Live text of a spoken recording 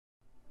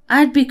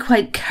I'd be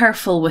quite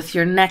careful with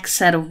your next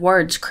set of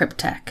words,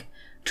 Cryptek.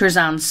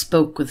 Trezan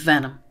spoke with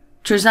venom.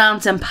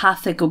 Trezan's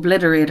empathic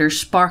obliterator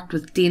sparked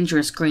with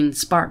dangerous green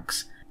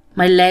sparks.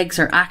 My legs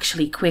are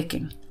actually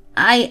quaking.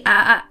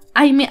 I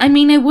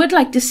mean, I would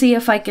like to see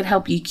if I could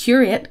help you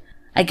cure it.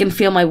 I can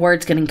feel my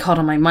words getting caught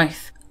in my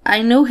mouth.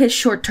 I know his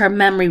short-term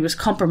memory was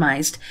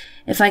compromised.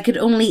 If I could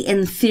only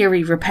in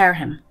theory repair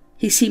him.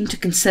 He seemed to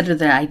consider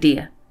the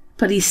idea,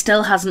 but he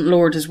still hasn't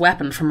lowered his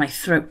weapon from my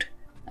throat.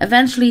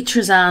 Eventually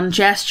Trezan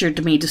gestured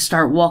to me to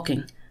start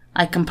walking.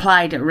 I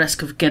complied at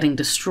risk of getting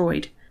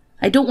destroyed.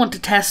 I don't want to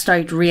test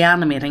out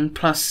reanimating,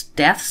 plus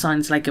death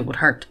sounds like it would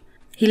hurt.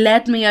 He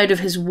led me out of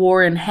his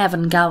War in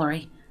Heaven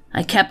gallery.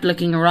 I kept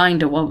looking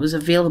around at what was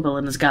available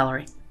in his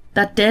gallery.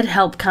 That did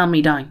help calm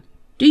me down.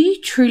 Do you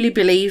truly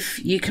believe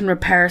you can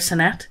repair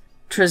Sinet?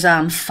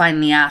 Trezan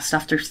finally asked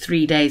after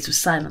 3 days of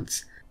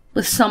silence.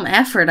 With some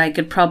effort I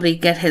could probably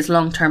get his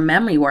long-term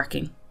memory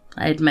working,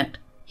 I admit.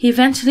 He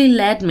eventually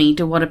led me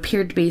to what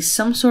appeared to be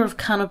some sort of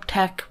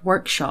Cryptek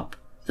workshop.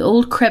 The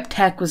old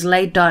Cryptek was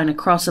laid down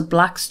across a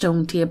black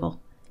stone table.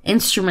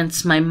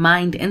 Instruments my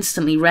mind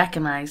instantly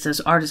recognised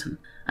as artisan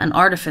and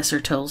artificer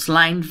tools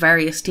lined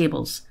various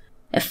tables.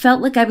 It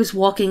felt like I was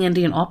walking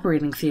into an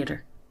operating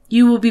theatre.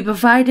 You will be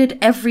provided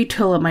every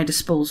tool at my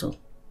disposal.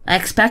 I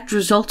expect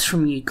results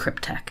from you,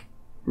 Cryptek.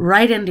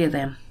 Right into you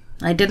then.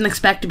 I didn't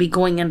expect to be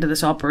going into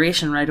this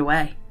operation right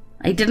away.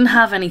 I didn't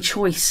have any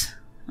choice.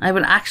 I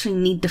would actually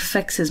need to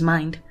fix his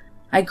mind.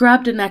 I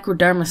grabbed a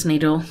necrodermis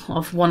needle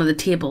off one of the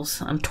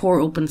tables and tore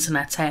open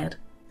Sinet's head.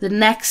 The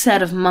next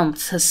set of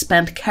months has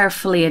spent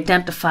carefully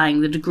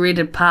identifying the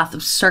degraded path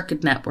of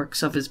circuit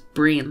networks of his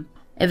brain,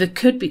 if it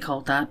could be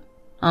called that.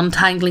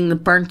 Untangling the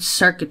burnt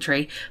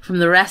circuitry from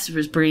the rest of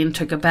his brain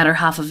took a better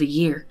half of a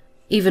year,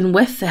 even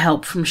with the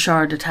help from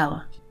Shara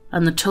Datella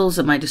and the tools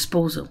at my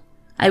disposal.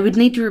 I would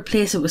need to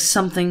replace it with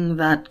something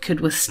that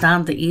could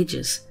withstand the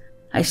ages.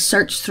 I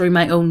searched through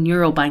my own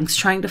neural banks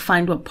trying to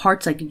find what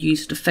parts I could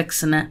use to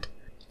fix Sinet.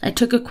 I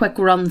took a quick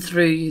run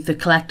through the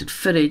collected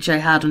footage I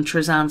had in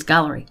Trezan's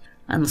gallery,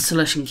 and the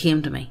solution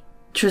came to me.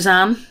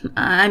 Trezan,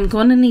 I'm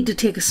going to need to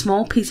take a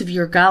small piece of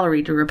your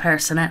gallery to repair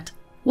Sinet.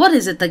 What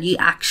is it that you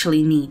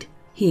actually need?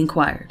 He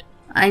inquired.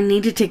 I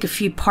need to take a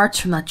few parts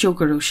from that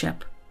Jokero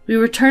ship. We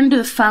returned to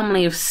the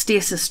family of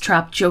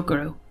stasis-trapped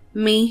Jokero.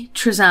 Me,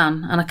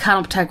 Trezan, and a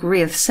Cryptek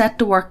wraith set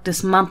to work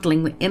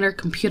dismantling the inner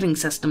computing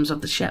systems of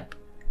the ship.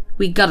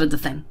 We gutted the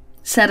thing,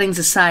 setting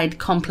aside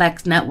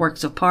complex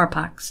networks of power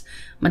packs,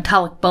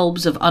 metallic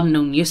bulbs of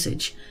unknown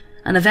usage,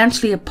 and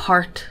eventually a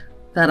part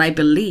that I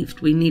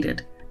believed we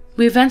needed.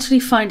 We eventually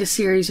found a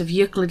series of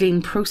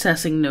Euclidean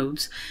processing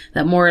nodes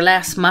that more or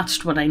less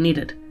matched what I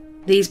needed.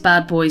 These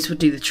bad boys would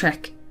do the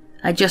trick.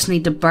 I just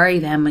need to bury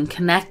them and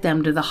connect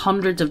them to the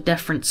hundreds of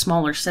different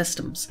smaller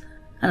systems,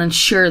 and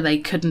ensure they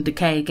couldn't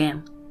decay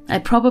again. I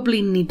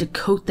probably need to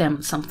coat them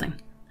in something.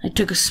 I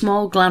took a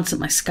small glance at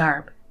my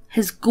scarab.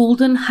 His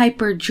golden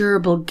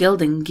hyper-durable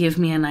gilding gave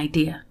me an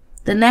idea.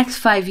 The next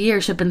 5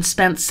 years had been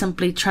spent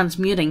simply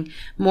transmuting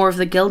more of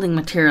the gilding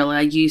material I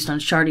used on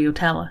Shara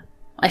Datella.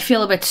 I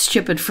feel a bit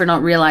stupid for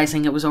not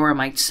realising it was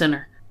Oromite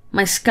sooner.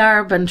 My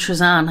scarab and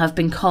Trezan have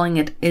been calling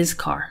it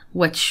Isekai,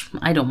 which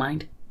I don't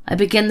mind. I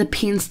begin the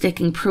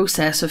painstaking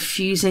process of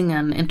fusing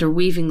and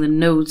interweaving the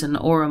nodes and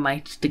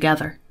Oromite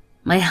together.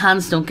 My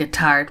hands don't get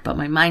tired, but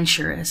my mind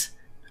sure is.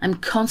 I'm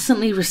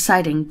constantly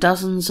reciting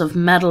dozens of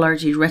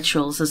metallurgy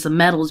rituals as the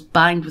metals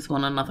bind with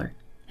one another.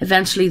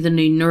 Eventually the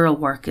new neural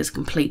work is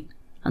complete,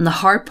 and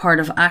the hard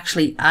part of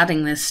actually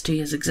adding this to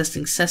his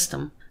existing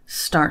system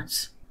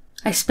starts.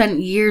 I spent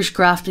years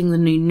grafting the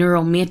new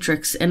neural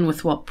matrix in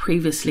with what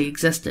previously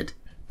existed,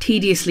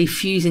 tediously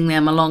fusing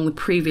them along the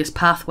previous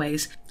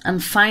pathways,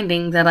 and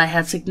finding that I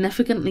had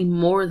significantly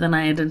more than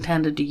I had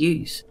intended to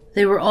use.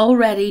 There were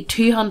already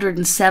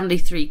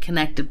 273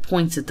 connected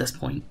points at this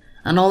point,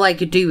 and all I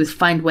could do was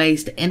find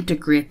ways to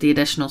integrate the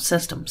additional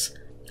systems.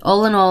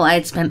 All in all, I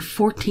had spent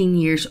 14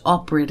 years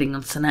operating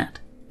on Sinet.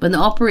 When the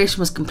operation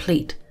was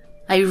complete,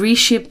 I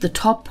reshaped the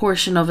top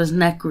portion of his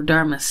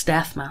necrodermis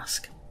death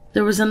mask.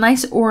 There was a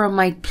nice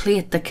Oromite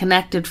plate that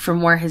connected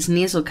from where his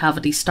nasal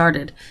cavity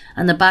started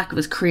and the back of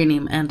his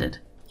cranium ended.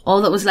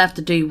 All that was left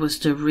to do was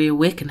to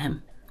reawaken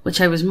him,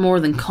 which I was more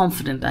than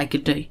confident I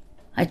could do.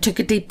 I took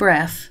a deep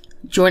breath.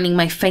 Joining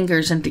my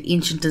fingers into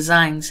ancient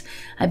designs,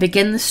 I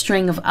begin the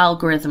string of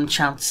algorithm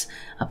chants,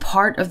 a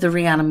part of the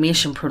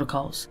reanimation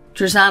protocols.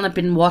 Trezan had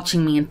been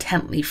watching me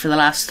intently for the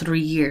last 3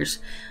 years,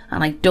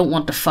 and I don't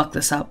want to fuck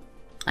this up.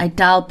 I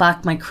dialed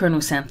back my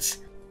chronosense.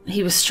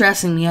 He was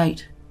stressing me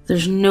out.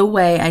 There's no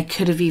way I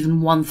could have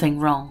even one thing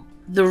wrong.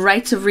 The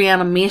rites of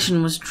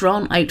reanimation was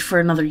drawn out for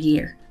another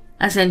year,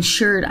 as I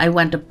ensured I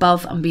went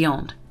above and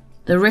beyond.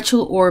 The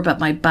ritual orb at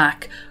my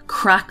back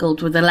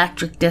crackled with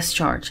electric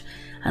discharge,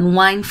 and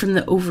whined from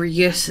the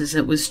overuse as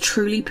it was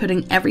truly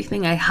putting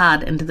everything I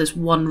had into this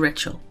one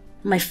ritual.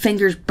 My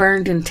fingers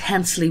burned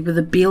intensely with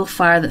a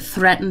balefire that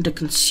threatened to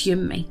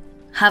consume me.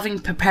 Having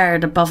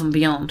prepared above and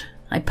beyond,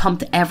 I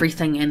pumped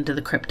everything into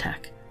the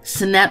Cryptek.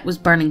 Sinet was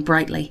burning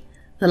brightly.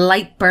 The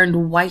light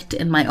burned white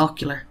in my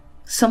ocular.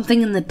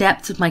 Something in the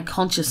depths of my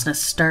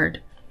consciousness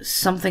stirred.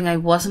 Something I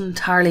wasn't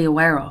entirely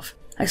aware of.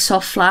 I saw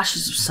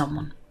flashes of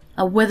someone.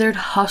 A withered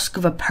husk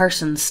of a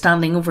person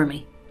standing over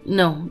me.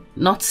 No,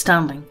 not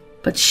standing,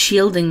 but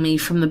shielding me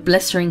from the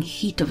blistering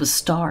heat of a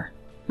star.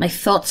 My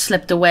thoughts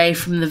slipped away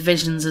from the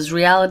visions as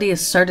reality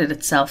asserted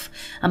itself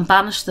and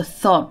banished the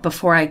thought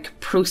before I could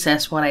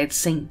process what I had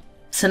seen.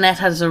 Sinet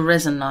has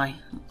arisen now,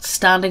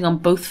 standing on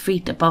both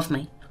feet above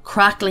me,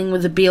 crackling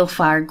with the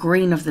balefire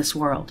green of this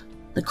world,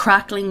 the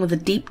crackling with a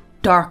deep,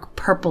 dark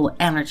purple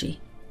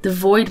energy. The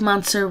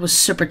Voidmancer was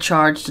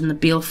supercharged in the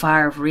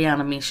balefire of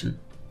reanimation.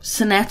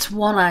 Sinet's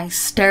one eye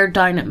stared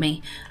down at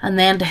me and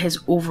then to his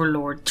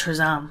overlord,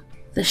 Trezan.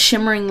 The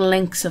shimmering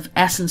links of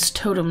essence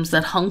totems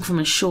that hung from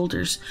his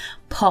shoulders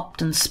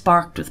popped and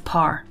sparked with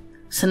power.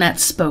 Sinet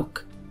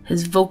spoke,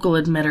 his vocal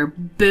emitter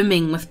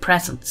booming with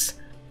presence.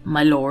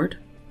 "My lord?"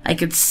 I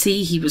could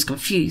see he was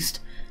confused.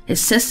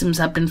 His systems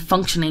had been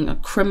functioning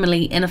at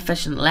criminally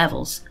inefficient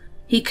levels.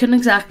 He couldn't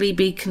exactly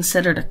be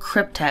considered a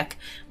Cryptek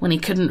when he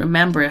couldn't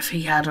remember if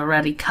he had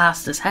already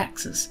cast his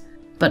hexes.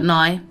 But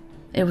now,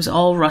 it was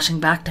all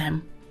rushing back to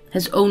him.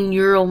 His own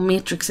neural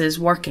matrices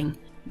working,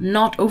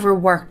 not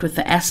overworked with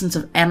the essence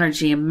of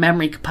energy and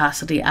memory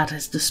capacity at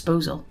his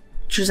disposal.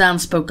 Trezan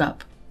spoke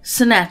up.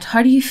 "Sinet,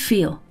 how do you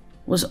feel?"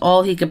 was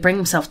all he could bring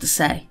himself to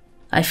say.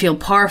 "I feel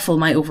powerful,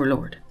 my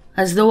overlord,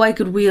 as though I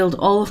could wield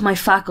all of my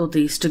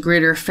faculties to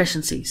greater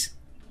efficiencies."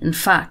 In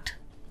fact,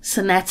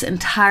 Sinet's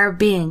entire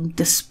being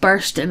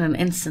dispersed in an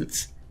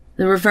instant.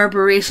 The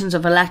reverberations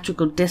of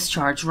electrical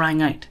discharge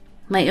rang out.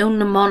 My own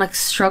mnemonics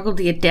struggled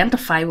to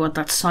identify what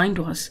that sound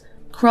was,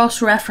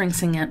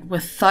 cross-referencing it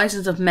with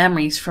thousands of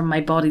memories from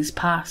my body's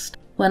past.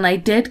 When I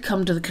did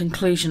come to the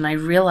conclusion, I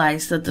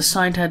realised that the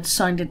sound had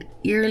sounded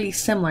eerily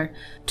similar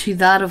to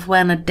that of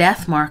when a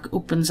death mark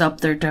opens up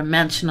their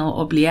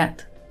dimensional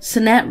oubliette.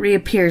 Sinet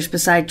reappears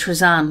beside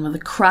Trezan with a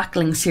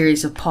crackling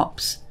series of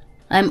pops.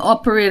 "I'm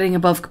operating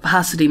above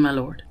capacity, my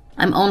lord.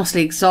 I'm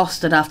honestly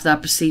exhausted after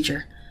that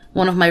procedure.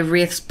 One of my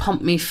wraiths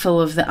pumped me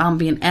full of the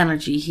ambient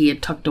energy he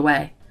had tucked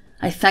away.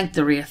 I thanked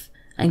the wraith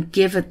and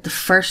gave it the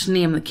first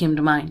name that came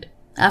to mind.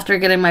 After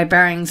getting my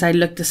bearings, I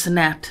looked to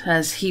Sinet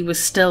as he was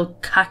still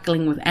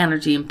cackling with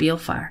energy and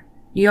balefire.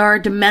 You are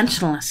a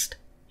dimensionalist.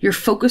 Your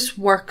focus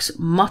works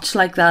much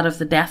like that of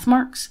the death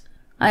marks?"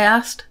 I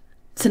asked.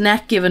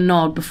 Sinet gave a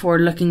nod before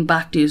looking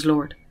back to his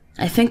lord.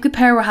 "I think the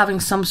pair were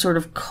having some sort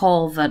of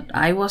call that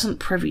I wasn't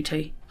privy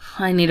to.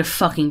 I need a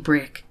fucking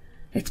break.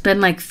 It's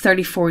been like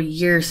 34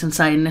 years since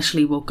I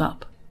initially woke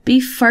up." Be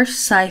First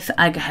Scythe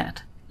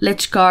Agahet,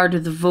 Lichguard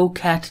of the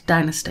Voket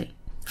dynasty.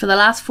 For the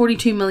last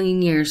 42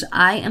 million years,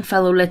 I and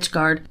fellow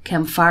Lichguard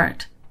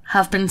Kemfaret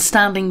have been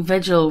standing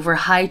vigil over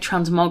High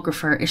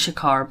Transmographer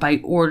Ishakar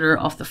by order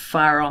of the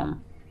Pharaon.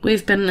 We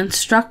have been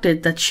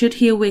instructed that should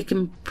he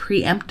awaken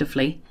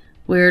preemptively,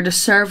 we are to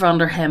serve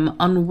under him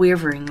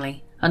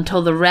unwaveringly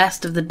until the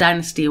rest of the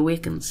dynasty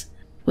awakens.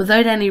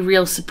 Without any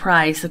real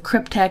surprise, the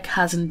Cryptek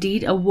has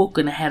indeed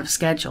awoken ahead of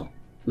schedule.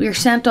 We are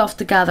sent off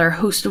to gather a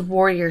host of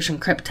warriors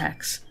and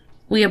Crypteks.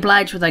 We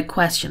oblige without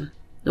question.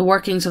 The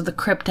workings of the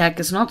Cryptek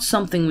is not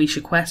something we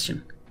should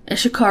question.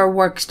 Ishakar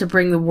works to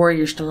bring the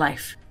warriors to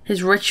life.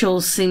 His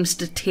rituals seems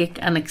to take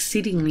an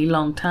exceedingly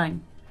long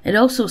time. It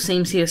also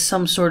seems he has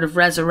some sort of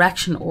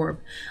resurrection orb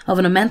of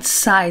an immense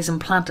size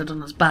implanted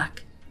on his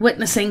back.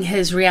 Witnessing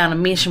his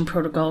reanimation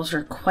protocols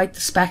are quite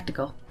the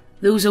spectacle.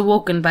 Those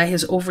awoken by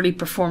his overly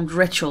performed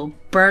ritual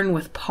burn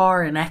with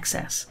power in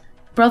excess.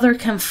 Brother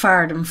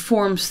Kemfard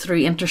informs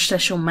through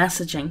interstitial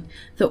messaging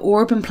the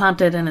orb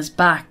implanted in his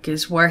back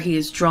is where he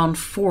has drawn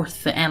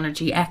forth the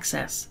energy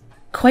excess.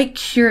 Quite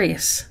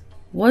curious.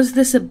 Was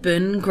this a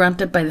boon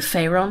granted by the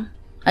Pharaon?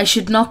 I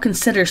should not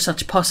consider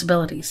such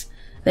possibilities.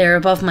 They are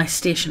above my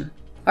station.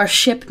 Our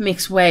ship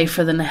makes way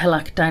for the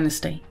Nihilak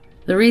dynasty.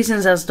 The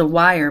reasons as to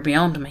why are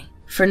beyond me.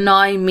 For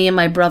now, me and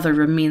my brother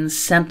remain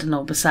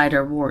sentinel beside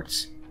our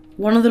wards.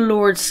 One of the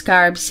Lord's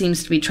Scarabs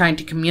seems to be trying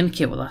to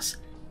communicate with us.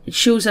 It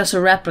shows us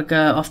a replica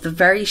of the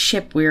very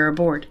ship we are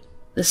aboard.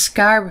 The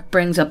Scarab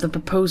brings up the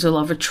proposal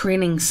of a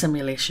training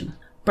simulation.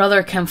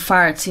 Brother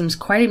Kemfaret seems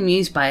quite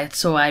amused by it,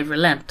 so I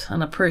relent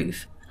and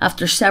approve.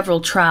 After several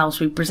trials,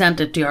 we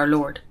present it to our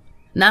Lord.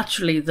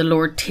 Naturally, the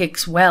Lord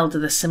takes well to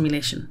this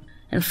simulation.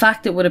 In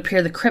fact, it would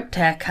appear the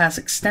Cryptek has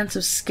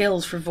extensive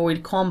skills for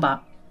void combat.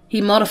 He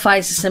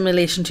modifies the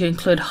simulation to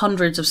include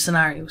hundreds of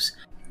scenarios,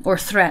 or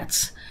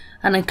threats,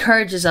 and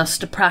encourages us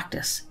to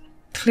practice.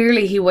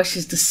 Clearly he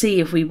wishes to see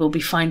if we will be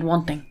found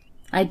wanting.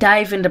 I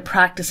dive into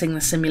practicing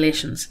the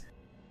simulations,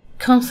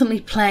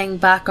 constantly playing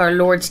back our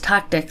Lord's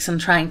tactics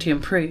and trying to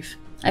improve.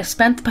 I've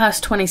spent the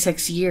past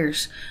 26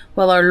 years,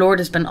 while our Lord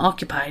has been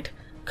occupied,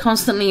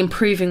 constantly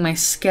improving my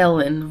skill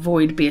in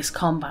void-based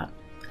combat.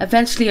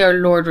 Eventually our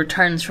Lord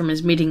returns from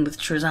his meeting with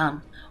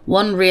Trezan.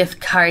 One wraith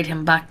carried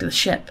him back to the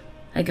ship.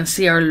 I can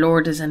see our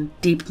Lord is in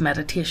deep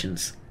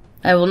meditations.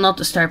 I will not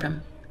disturb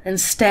him.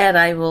 Instead,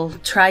 I will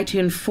try to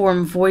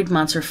inform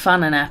Voidmancer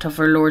Fananet of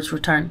our Lord's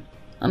return.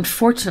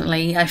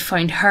 Unfortunately, I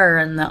find her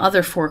and the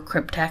other 4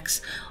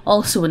 Crypteks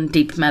also in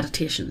deep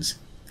meditations.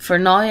 For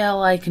now,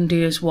 all I can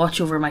do is watch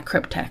over my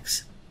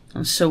Crypteks.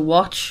 And so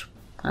watch,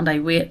 and I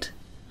wait,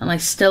 and I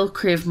still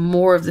crave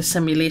more of the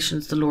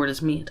simulations the Lord has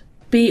made.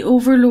 Be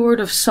Overlord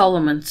of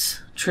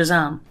Solomon's,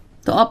 Trezan.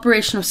 The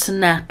operation of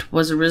Sinet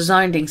was a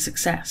resounding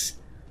success.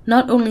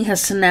 Not only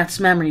has Sinet's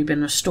memory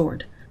been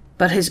restored,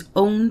 but his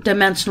own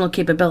dimensional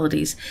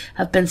capabilities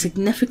have been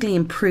significantly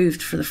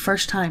improved for the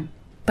first time.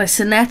 By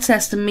Sinet's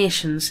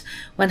estimations,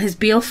 when his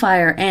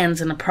balefire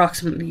ends in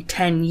approximately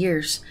 10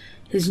 years,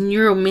 his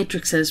neural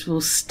matrices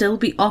will still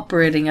be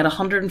operating at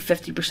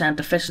 150%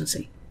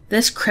 efficiency.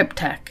 This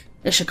Cryptek,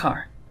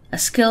 Isekai, a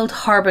skilled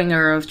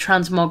harbinger of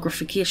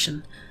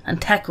transmogrification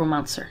and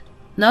techromancer.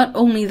 Not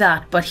only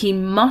that, but he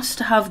must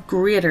have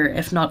greater,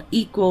 if not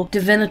equal,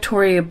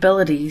 divinatory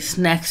abilities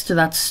next to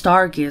that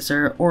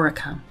stargazer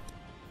Orakan.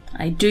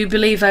 I do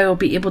believe I will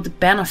be able to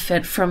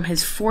benefit from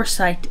his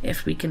foresight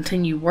if we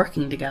continue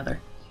working together.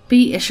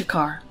 Be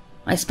Isekai.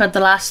 I spent the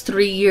last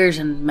 3 years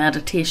in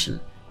meditation,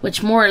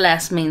 which more or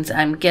less means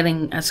I'm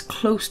getting as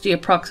close to the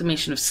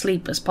approximation of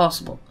sleep as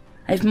possible.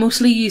 I've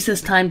mostly used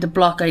this time to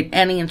block out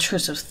any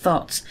intrusive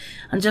thoughts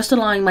and just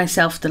allowing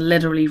myself to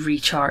literally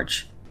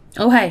recharge.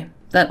 Oh hey,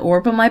 that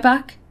orb on my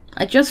back?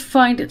 I just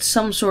found it's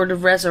some sort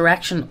of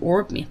resurrection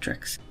orb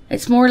matrix.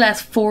 It's more or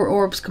less 4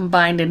 orbs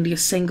combined into a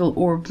single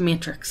orb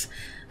matrix.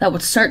 That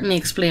would certainly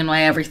explain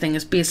why everything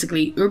is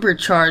basically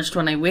uber-charged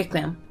when I wake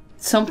them.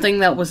 Something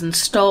that was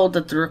installed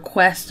at the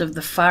request of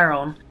the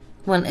Pharaoh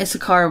when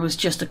Isekai was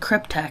just a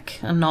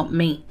Cryptek and not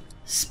me.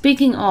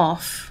 Speaking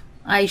of,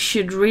 I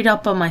should read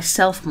up on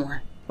myself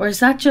more. Or is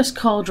that just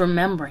called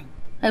remembering?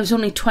 I was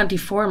only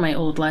 24 in my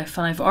old life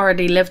and I've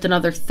already lived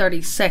another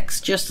 36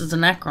 just as a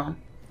Necron.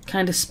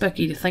 Kinda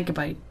spooky to think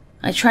about.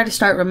 I try to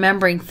start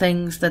remembering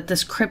things that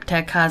this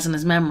Cryptek has in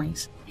his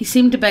memories. He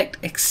seemed a bit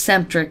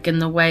eccentric in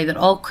the way that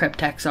all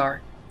Crypteks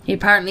are. He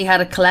apparently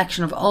had a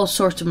collection of all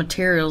sorts of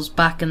materials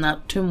back in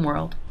that tomb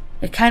world.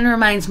 It kinda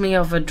reminds me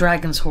of a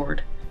dragon's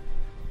hoard.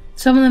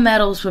 Some of the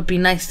metals would be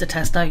nice to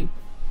test out.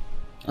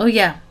 Oh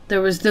yeah,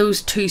 there was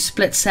those 2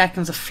 split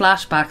seconds of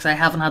flashbacks I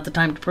haven't had the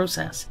time to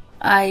process.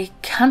 I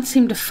can't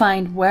seem to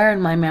find where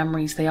in my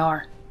memories they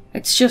are.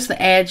 It's just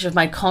the edge of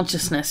my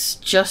consciousness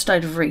just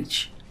out of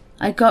reach.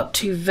 I got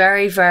to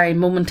very, very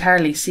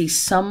momentarily see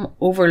some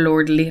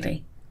Overlord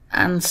lady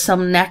and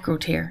some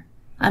Necroteer.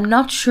 I'm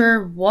not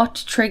sure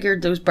what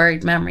triggered those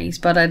buried memories,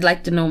 but I'd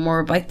like to know more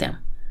about them.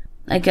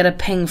 I get a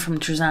ping from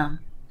Trezan.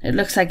 It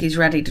looks like he's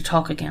ready to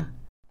talk again.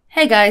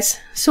 Hey guys,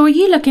 so are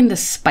you looking to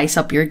spice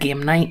up your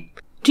game night?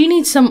 Do you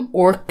need some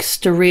orcs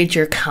to raid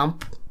your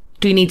camp?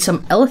 Do you need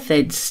some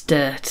illithids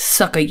to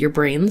suck out your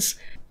brains?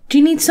 Do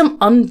you need some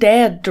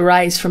undead to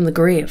rise from the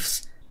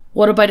graves?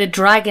 What about a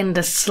dragon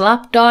to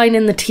slap down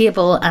in the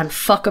table and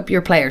fuck up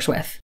your players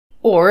with?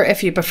 Or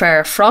if you prefer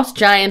a frost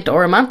giant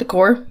or a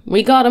manticore,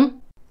 we got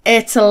 'em.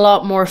 It's a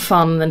lot more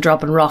fun than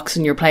dropping rocks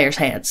in your players'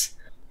 heads.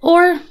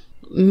 Or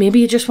maybe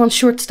you just want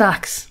short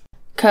stacks,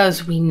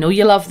 'cause we know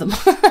you love them.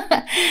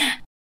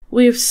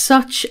 We have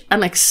such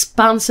an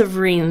expansive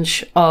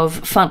range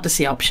of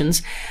fantasy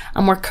options,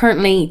 and we're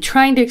currently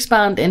trying to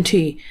expand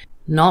into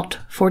not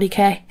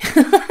 40k.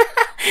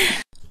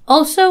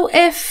 Also,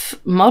 if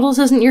models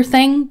isn't your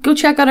thing, go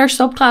check out our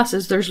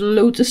subclasses. There's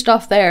loads of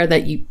stuff there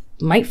that you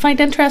might find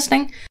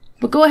interesting.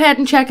 But go ahead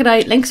and check it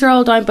out. Links are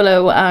all down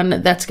below,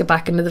 and let's get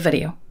back into the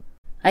video.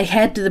 I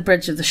head to the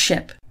bridge of the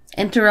ship,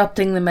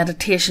 interrupting the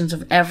meditations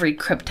of every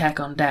Cryptek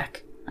on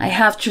deck. I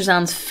have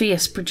Trezan's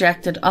face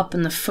projected up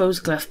in the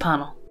foes glyph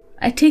panel.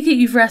 I take it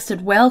you've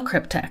rested well,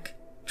 Cryptek,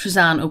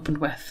 Trezan opened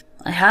with.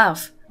 I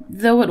have,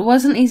 though it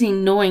wasn't easy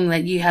knowing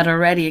that you had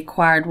already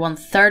acquired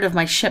 1/3 of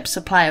my ship's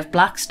supply of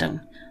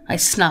Blackstone. I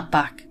snapped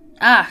back.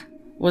 Ah,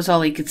 was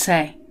all he could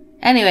say.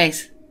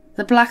 Anyways,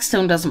 the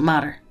Blackstone doesn't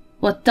matter.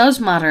 What does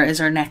matter is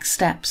our next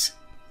steps.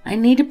 I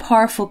need a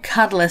powerful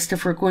catalyst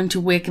if we're going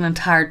to wake an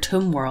entire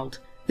tomb world.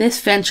 This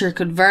venture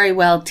could very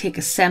well take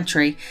a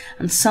century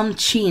and some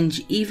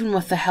change even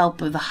with the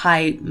help of the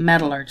High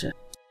Metallurgist.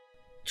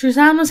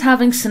 Trezan was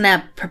having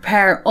Sinet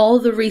prepare all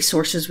the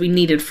resources we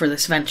needed for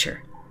this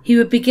venture. He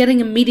would be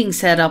getting a meeting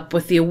set up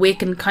with the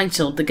Awakened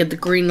Council to get the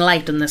green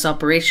light on this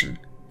operation.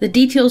 The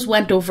details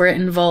went over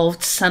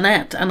involved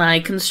Sinet and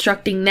I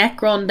constructing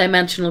Necron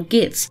dimensional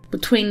gates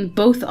between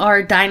both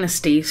our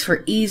dynasties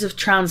for ease of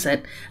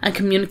transit and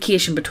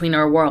communication between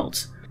our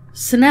worlds.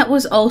 Sinet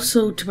was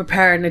also to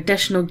prepare an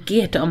additional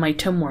gate on my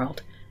tomb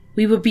world.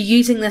 We would be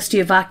using this to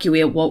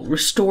evacuate what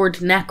restored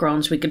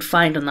Necrons we could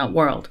find on that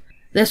world.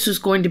 This was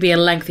going to be a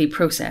lengthy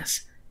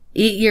process.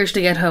 8 years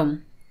to get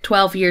home,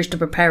 12 years to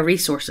prepare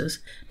resources,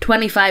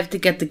 25 to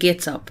get the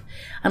gates up,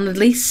 and at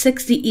least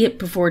 68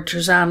 before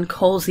Trezan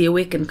calls the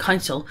Awakened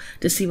Council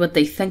to see what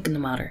they think in the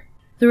matter.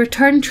 The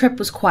return trip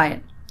was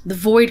quiet. The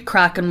Void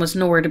Kraken was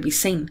nowhere to be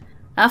seen.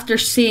 After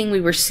seeing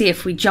we were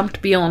safe, we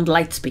jumped beyond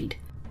lightspeed.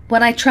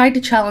 When I tried to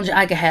challenge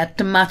Agahet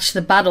to match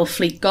the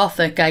Battlefleet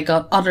Gothic, I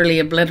got utterly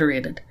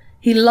obliterated.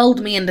 He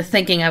lulled me into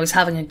thinking I was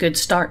having a good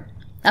start.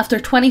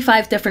 After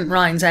 25 different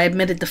rounds, I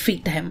admitted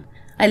defeat to him.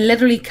 I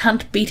literally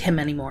can't beat him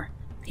anymore.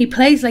 He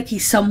plays like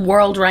he's some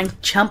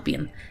world-ranked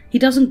champion. He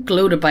doesn't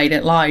gloat about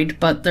it loud,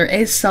 but there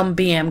is some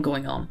BM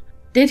going on.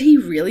 Did he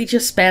really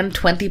just spend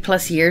 20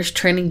 plus years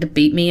training to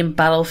beat me in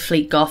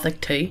Battlefleet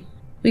Gothic 2?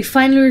 We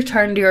finally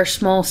return to our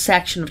small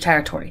section of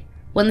territory.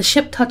 When the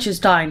ship touches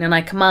down and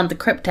I command the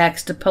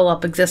Crypteks to pull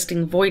up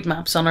existing void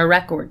maps on our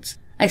records,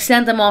 I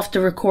send them off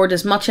to record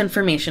as much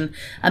information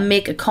and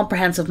make a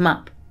comprehensive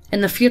map.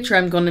 In the future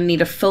I'm going to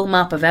need a full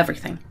map of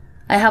everything.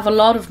 I have a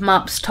lot of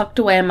maps tucked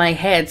away in my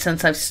head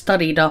since I've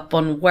studied up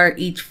on where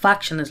each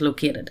faction is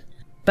located.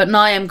 But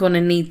now I'm going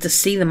to need to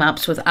see the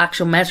maps with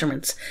actual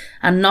measurements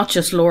and not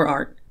just lore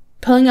art.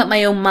 Pulling up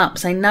my own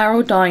maps, I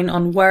narrow down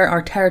on where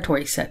our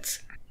territory sits.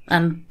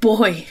 And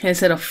boy,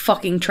 is it a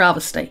fucking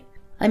travesty.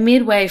 I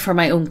made way for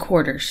my own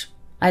quarters.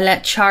 I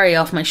let Chari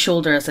off my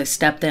shoulder as I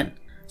stepped in.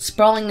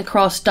 Sprawling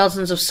across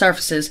dozens of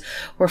surfaces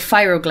were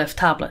pyroglyph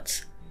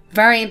tablets.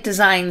 Variant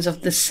designs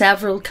of the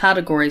several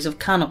categories of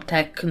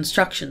Cryptek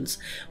constructions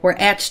were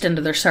etched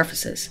into their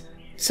surfaces.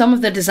 Some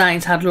of the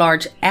designs had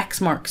large X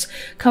marks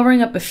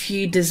covering up a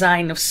few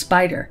design of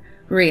spider,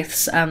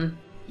 wraiths and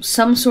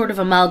some sort of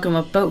amalgam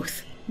of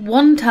both.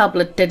 One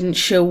tablet didn't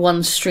show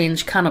one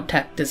strange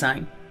Cryptek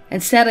design.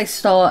 Instead I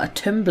saw a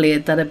tomb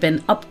blade that had been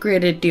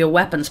upgraded to a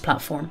weapons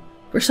platform.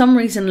 For some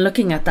reason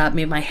looking at that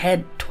made my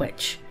head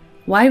twitch.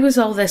 Why was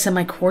all this in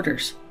my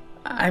quarters?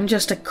 I'm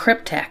just a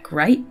Cryptek,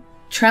 right?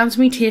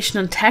 Transmutation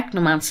and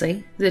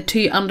technomancy, the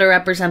two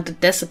underrepresented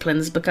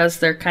disciplines because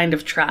they're kind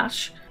of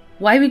trash.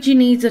 Why would you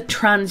need to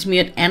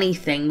transmute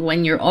anything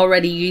when you're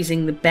already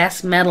using the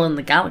best metal in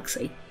the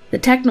galaxy? The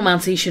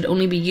technomancy should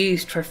only be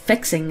used for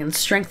fixing and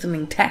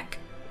strengthening tech,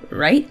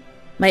 right?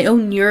 My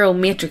own neural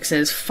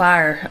matrices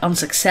fire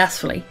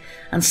unsuccessfully,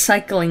 and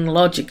cycling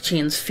logic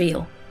chains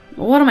fail.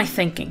 What am I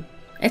thinking?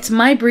 It's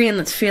my brain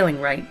that's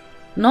failing, right?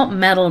 Not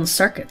metal and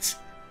circuits.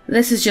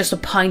 This is just a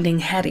pounding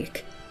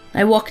headache.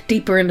 I walk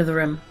deeper into the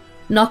room,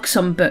 knock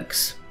some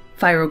books,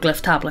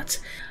 pyroglyph tablets,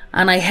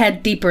 and I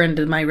head deeper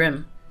into my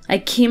room. I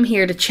came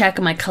here to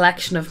check my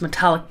collection of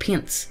metallic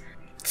paints.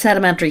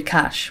 Sedimentary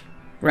cache,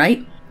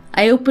 right?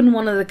 I open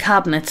one of the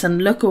cabinets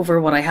and look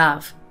over what I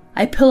have.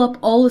 I pull up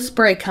all the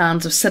spray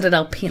cans of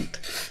Citadel paint,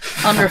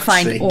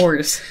 unrefined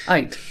ores,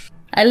 out.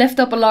 I lift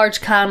up a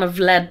large can of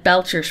lead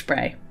belcher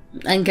spray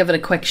and give it a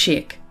quick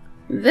shake.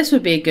 This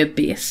would be a good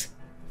base.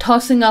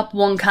 Tossing up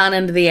one can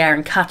into the air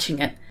and catching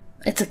it.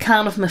 It's a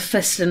can of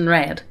Mephiston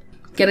red.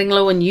 Getting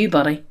low on you,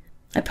 buddy.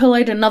 I pull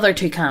out another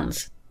 2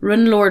 cans,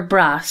 Runelord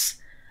brass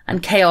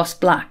and Chaos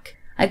black.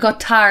 I got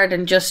tired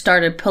and just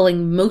started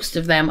pulling most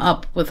of them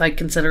up without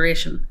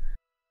consideration.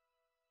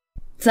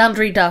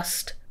 Xandri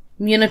dust,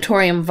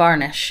 Munitorium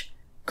varnish,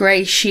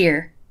 grey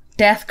sheer,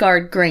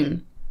 Deathguard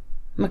green,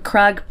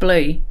 Macragge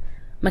blue,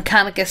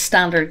 Mechanicus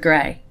standard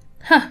grey.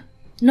 Huh,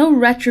 no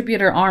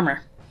Retributor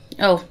armour.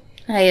 Oh,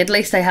 hey, at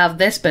least I have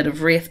this bit of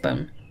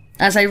wraithbone.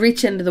 As I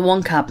reach into the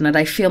one cabinet,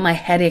 I feel my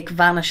headache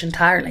vanish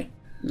entirely.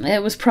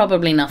 It was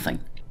probably nothing.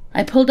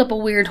 I pulled up a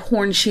weird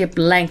horn-shaped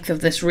length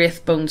of this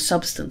wraithbone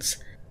substance.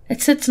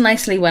 It sits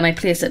nicely when I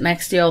place it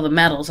next to all the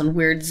metals and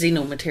weird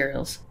xeno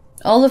materials.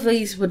 All of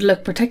these would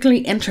look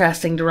particularly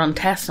interesting to run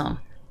tests on,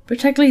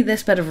 particularly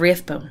this bit of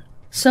wraithbone.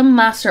 Some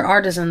master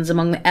artisans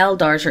among the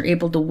Eldars are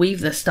able to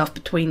weave this stuff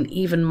between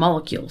even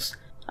molecules.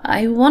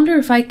 I wonder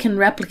if I can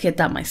replicate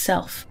that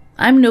myself.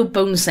 I'm no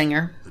bone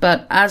singer,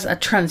 but as a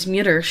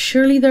transmuter,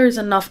 surely there is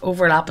enough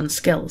overlap in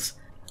skills.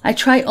 I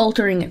try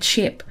altering its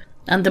shape,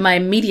 and to my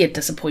immediate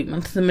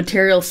disappointment, the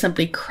material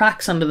simply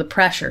cracks under the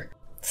pressure,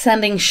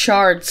 sending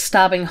shards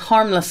stabbing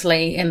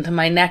harmlessly into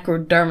my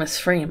necrodermis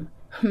frame.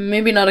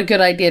 Maybe not a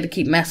good idea to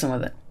keep messing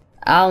with it.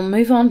 I'll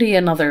move on to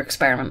another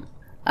experiment.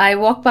 I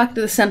walk back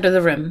to the centre of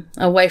the room,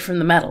 away from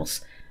the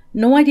metals.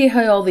 No idea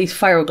how all these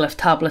pyroglyph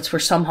tablets were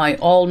somehow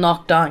all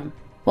knocked down.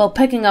 While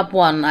picking up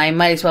one, I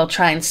might as well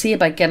try and see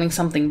about getting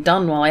something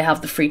done while I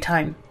have the free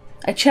time.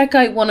 I check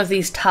out one of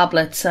these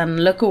tablets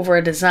and look over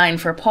a design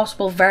for a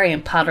possible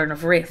variant pattern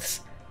of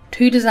wraiths.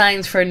 2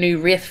 designs for a new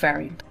wraith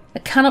variant.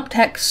 A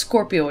Cryptek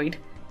Scorpioid,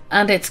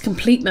 and its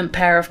complement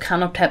pair of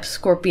Cryptek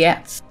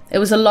Scorpiettes. It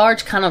was a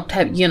large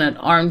Cryptek unit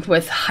armed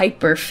with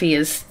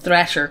hyper-phase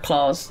thresher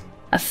claws,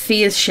 a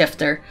phase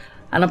shifter,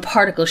 and a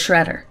particle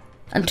shredder,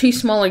 and 2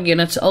 smaller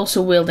units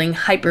also wielding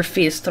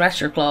hyper-phase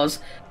thresher claws,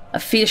 a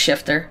phase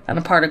shifter, and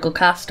a particle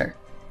caster.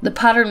 The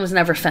pattern was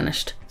never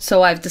finished,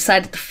 so I've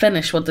decided to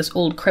finish what this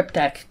old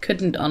Cryptek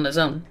couldn't on his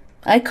own.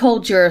 I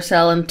called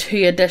Duracell and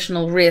 2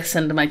 additional wraiths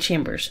into my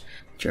chambers.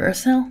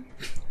 Duracell?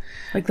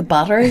 Like the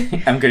battery?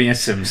 I'm going to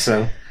assume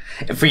so.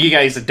 For you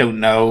guys that don't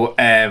know,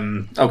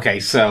 okay,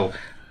 so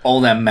all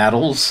them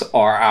metals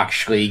are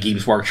actually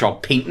Games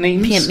Workshop paint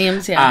names. Paint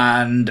names,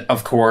 yeah. And,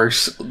 of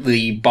course,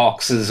 the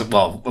boxes,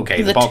 well,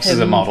 okay, the boxes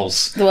of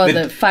models. The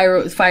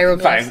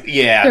Pyroglyphs.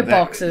 Yeah. They're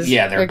boxes.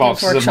 Yeah, they're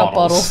boxes of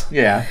models.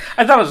 Yeah.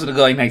 I thought it was a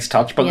really nice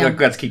touch, but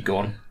let's keep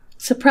going.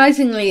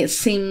 Surprisingly, it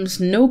seems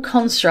no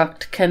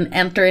construct can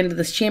enter into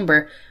this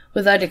chamber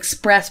without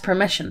express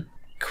permission.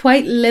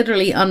 Quite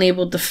literally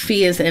unable to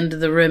phase into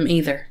the room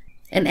either.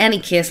 In any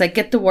case, I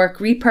get to work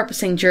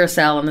repurposing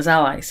Duracell and his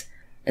allies.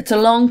 It's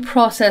a long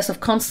process of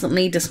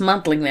constantly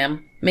dismantling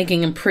them,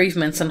 making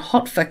improvements and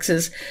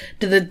hotfixes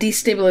to the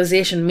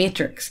destabilization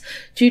matrix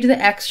due to the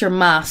extra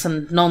mass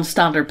and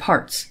non-standard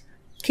parts.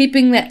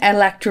 Keeping the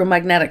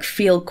electromagnetic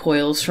field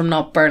coils from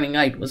not burning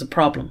out was a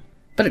problem.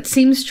 But it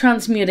seems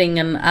transmuting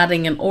and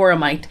adding an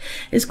auramite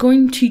is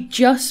going to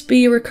just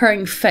be a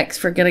recurring fix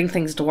for getting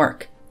things to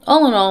work.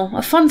 All in all,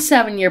 a fun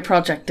 7-year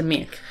project to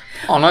make.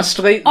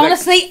 Honestly,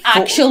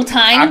 actual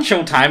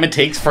time it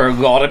takes for a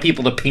lot of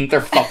people to paint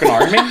their fucking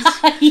armies.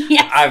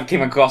 Yes. I've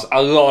came across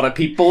a lot of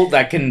people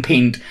that can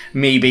paint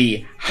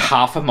maybe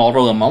half a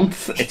model a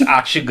month. It's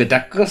actually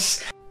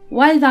ridiculous.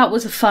 While that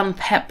was a fun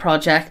pet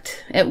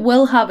project, it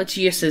will have its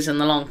uses in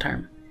the long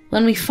term.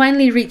 When we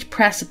finally reach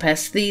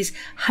Precipice, these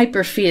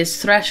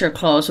hyperphase thresher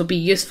claws will be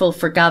useful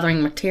for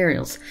gathering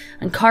materials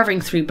and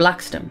carving through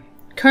blackstone.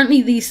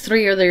 Currently these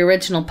 3 are the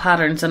original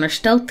patterns and are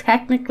still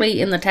technically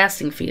in the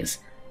testing phase.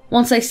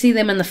 Once I see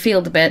them in the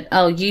field a bit,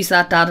 I'll use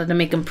that data to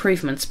make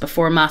improvements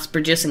before mass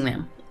producing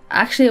them.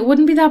 Actually, it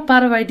wouldn't be that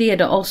bad of an idea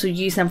to also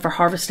use them for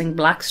harvesting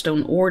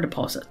blackstone ore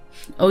deposit.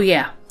 Oh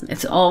yeah,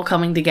 it's all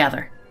coming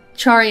together.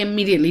 Chari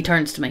immediately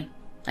turns to me.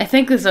 I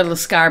think this little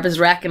scarab is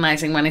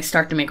recognising when I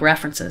start to make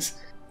references.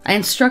 I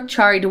instruct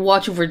Chari to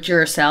watch over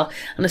Duracell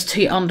and his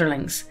 2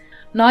 underlings,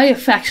 now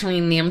affectionately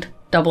named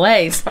Double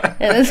A's.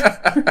 It is.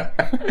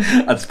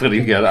 That's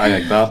pretty good, I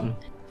like that.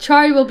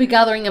 Chari will be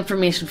gathering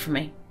information for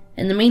me.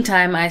 In the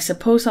meantime, I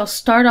suppose I'll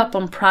start up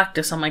on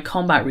practice on my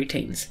combat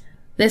routines.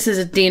 This is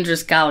a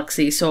dangerous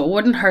galaxy, so it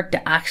wouldn't hurt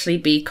to actually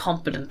be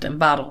competent in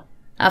battle.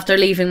 After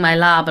leaving my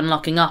lab and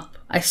locking up,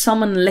 I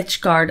summon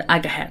Lichguard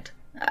Agahet.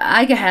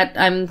 Agahet,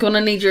 I'm gonna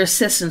need your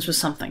assistance with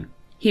something.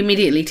 He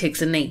immediately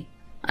takes a knee.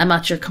 I'm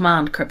at your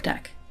command,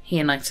 Cryptek, he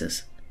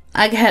announces.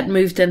 Agahet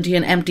moved into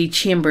an empty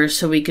chamber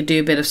so we could do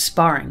a bit of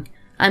sparring.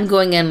 I'm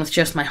going in with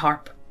just my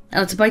harp.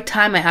 And it's about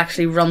time I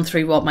actually run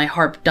through what my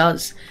harp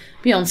does,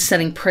 beyond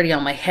sitting pretty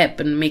on my hip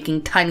and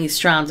making tiny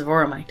strands of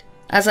auramite.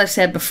 As I've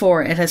said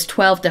before, it has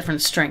 12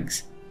 different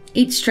strings.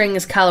 Each string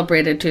is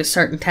calibrated to a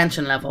certain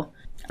tension level.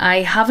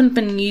 I haven't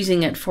been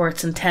using it for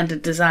its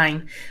intended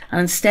design,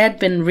 and instead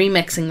been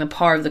remixing the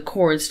power of the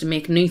chords to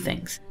make new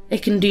things.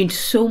 It can do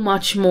so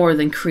much more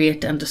than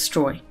create and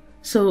destroy.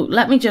 So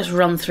let me just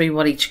run through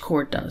what each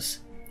chord does.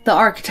 The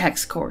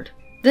Architect's chord.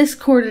 This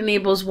chord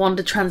enables one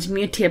to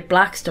transmutate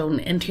blackstone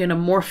into an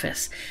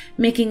amorphous,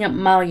 making it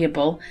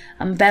malleable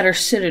and better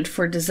suited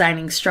for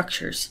designing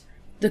structures.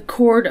 The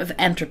chord of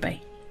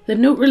entropy. The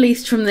note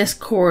released from this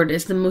chord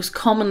is the most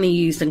commonly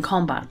used in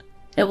combat.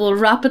 It will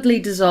rapidly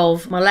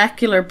dissolve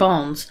molecular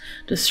bonds,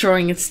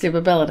 destroying its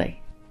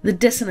stability. The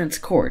dissonance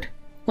chord.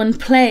 When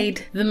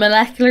played, the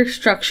molecular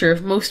structure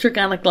of most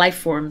organic life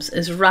forms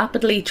is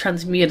rapidly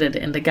transmuted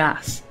into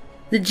gas.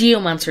 The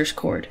geomancer's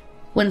chord.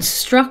 When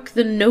struck,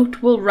 the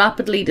note will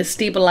rapidly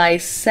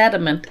destabilize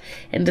sediment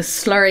into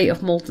slurry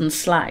of molten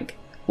slag.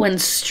 When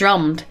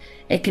strummed,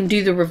 it can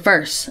do the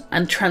reverse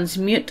and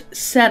transmute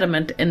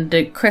sediment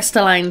into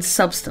crystalline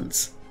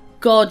substance.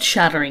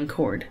 God-shattering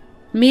chord.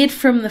 Made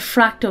from the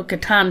fractal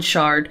Catan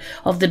shard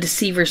of the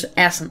Deceiver's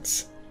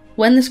essence.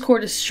 When this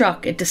chord is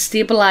struck, it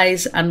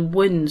destabilizes and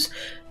wounds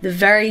the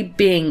very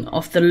being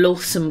of the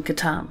loathsome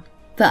Catan.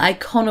 The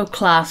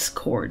Iconoclast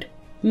chord.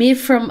 Made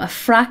from a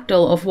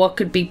fractal of what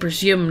could be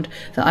presumed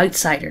the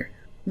outsider.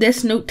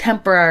 This note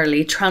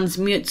temporarily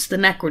transmutes the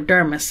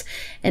necrodermis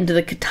into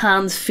the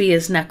Catan's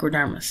phase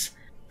necrodermis.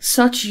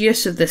 Such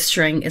use of this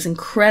string is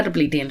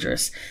incredibly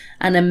dangerous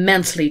and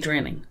immensely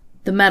draining.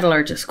 The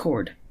metallurgist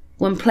chord.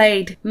 When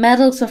played,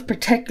 metals of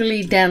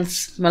particularly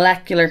dense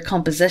molecular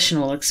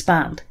composition will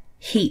expand,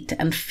 heat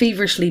and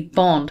feverishly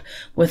bond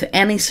with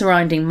any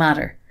surrounding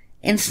matter,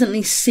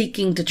 instantly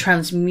seeking to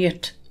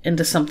transmute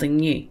into something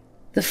new.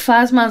 The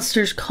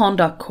Phasmonster's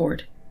conduct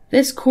chord.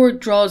 This chord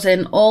draws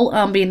in all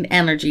ambient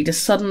energy to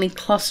suddenly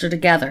cluster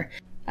together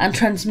and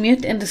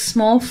transmute into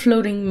small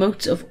floating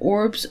motes of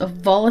orbs of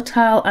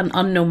volatile and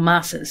unknown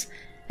masses,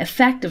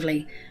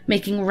 effectively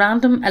making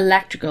random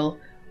electrical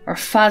or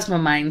phasma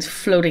mines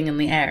floating in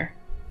the air.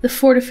 The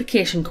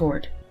fortification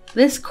chord.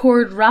 This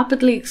chord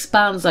rapidly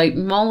expands out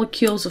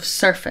molecules of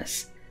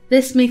surface.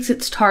 This makes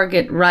its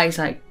target rise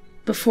out,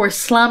 before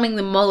slamming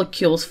the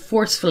molecules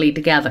forcefully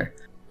together.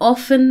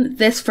 Often,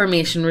 this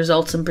formation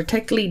results in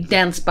particularly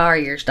dense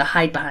barriers to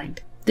hide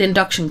behind. The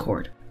induction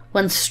chord.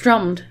 When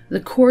strummed,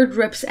 the chord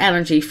rips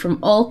energy from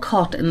all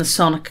caught in the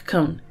sonic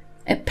cone.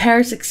 It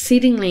pairs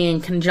exceedingly in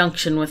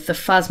conjunction with the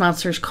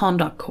Phasmonster's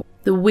conduct chord,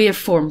 the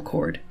waveform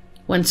chord.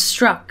 When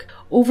struck,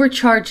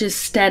 overcharges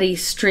steady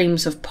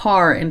streams of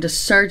power into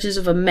surges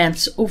of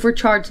immense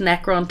overcharged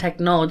Necron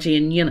technology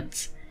in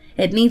units.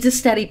 It needs a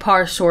steady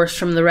power source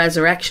from the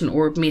resurrection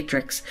orb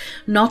matrix,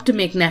 not to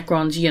make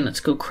Necron's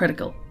units go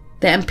critical.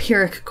 The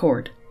empiric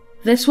chord.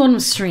 This one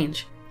was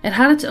strange. It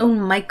had its own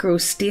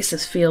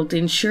microstasis field to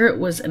ensure it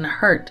was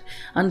inert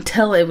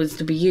until it was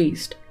to be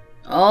used.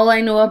 All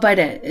I know about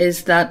it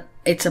is that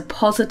it's a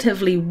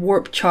positively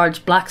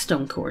warp-charged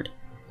blackstone chord.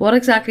 What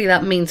exactly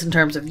that means in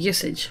terms of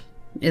usage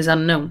is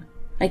unknown.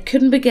 I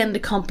couldn't begin to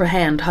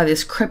comprehend how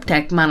this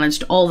Cryptek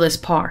managed all this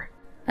power.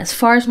 As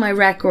far as my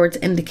records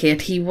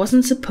indicate, he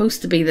wasn't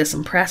supposed to be this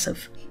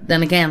impressive.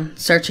 Then again,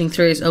 searching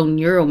through his own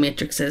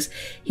neuromatrixes,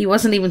 he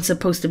wasn't even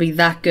supposed to be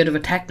that good of a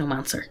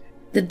technomancer.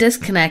 The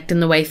disconnect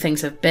in the way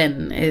things have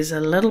been is a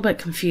little bit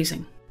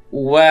confusing.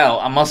 Well,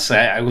 I must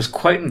say, I was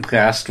quite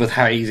impressed with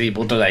how he's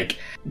able to, like,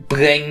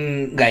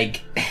 bring,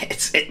 like,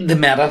 the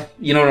meta,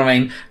 you know what I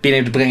mean? Being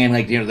able to bring in,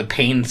 like, you know, the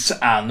paints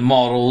and the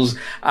models.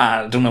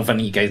 I don't know if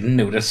any of you guys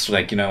noticed,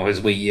 like, you know, his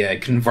wee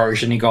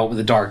conversion he got with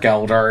the Dark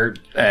Elder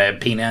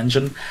paint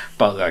engine.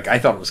 But, like, I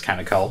thought it was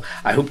kind of cool.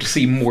 I hope to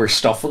see more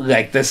stuff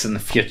like this in the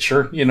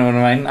future, you know what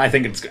I mean? I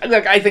think it's going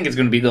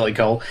to be really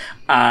cool.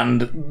 And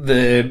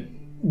the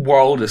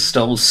world is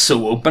still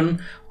so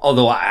open,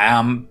 although I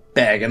am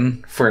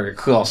begging for a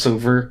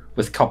crossover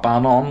with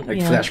Cuppan on,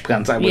 like Flesh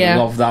Prince. I would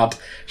love that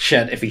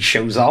shit if he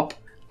shows up.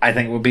 I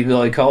think it would be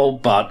really cool,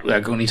 but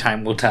like, only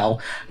time will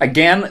tell.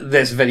 Again,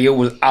 this video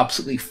was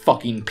absolutely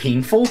fucking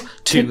painful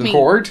to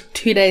record.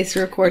 2 days to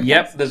record.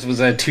 Yep, this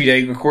was a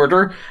 2-day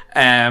recorder.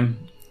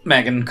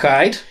 Megan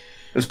cried.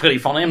 It was pretty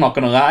funny, I'm not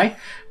gonna lie.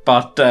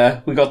 But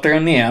we got there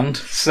in the end,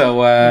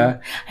 so...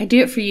 I do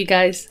it for you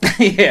guys.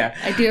 Yeah.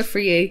 I do it for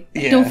you.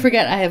 Yeah. Don't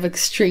forget, I have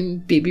extreme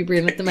baby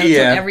brain at the minute,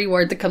 so every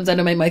word that comes out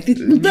of my mouth is...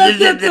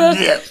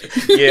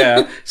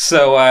 Yeah.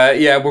 So,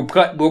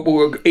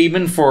 we're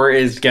aiming for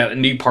is to get a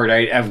new part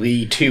out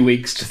every 2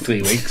 weeks to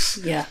 3 weeks.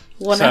 Yeah.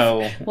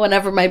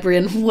 Whenever my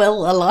brain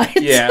will allow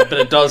it. Yeah, but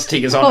it does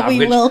take us on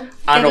average.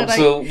 And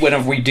also,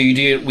 whenever we do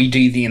it, we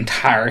do the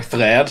entire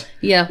thread.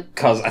 Yeah.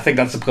 Because I think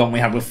that's the problem we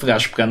had with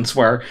Fresh Prince,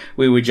 where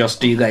we would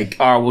just do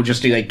we'll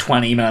just do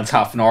 20 minutes,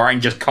 half an hour,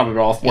 and just cut it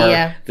off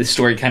where the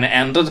story kind of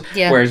ended.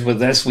 Yeah. Whereas with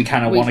this, we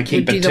kind of want to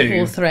keep it to... We do the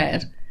whole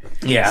thread.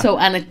 Yeah. So,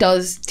 and it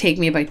does take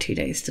me about 2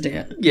 days to do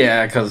it.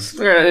 Yeah, because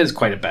it is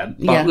quite a bit.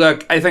 But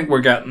look, I think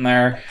we're getting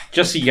there.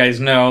 Just so you guys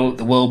know,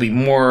 there will be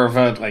more of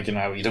it. Like, you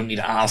know, you don't need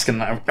to ask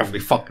in every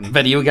fucking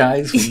video,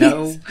 guys. We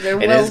know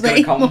it is going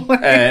to come.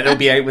 It'll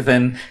be out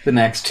within the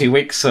next 2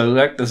 weeks. So,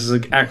 look, this is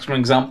an excellent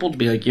example to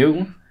be like,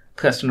 you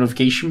press the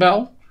notification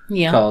bell.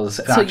 Yeah.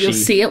 So you'll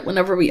see it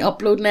whenever we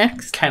upload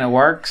next. Kind of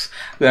works.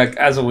 Look,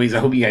 as always, I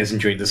hope you guys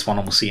enjoyed this one,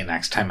 and we'll see you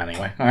next time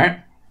anyway. All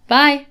right?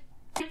 Bye.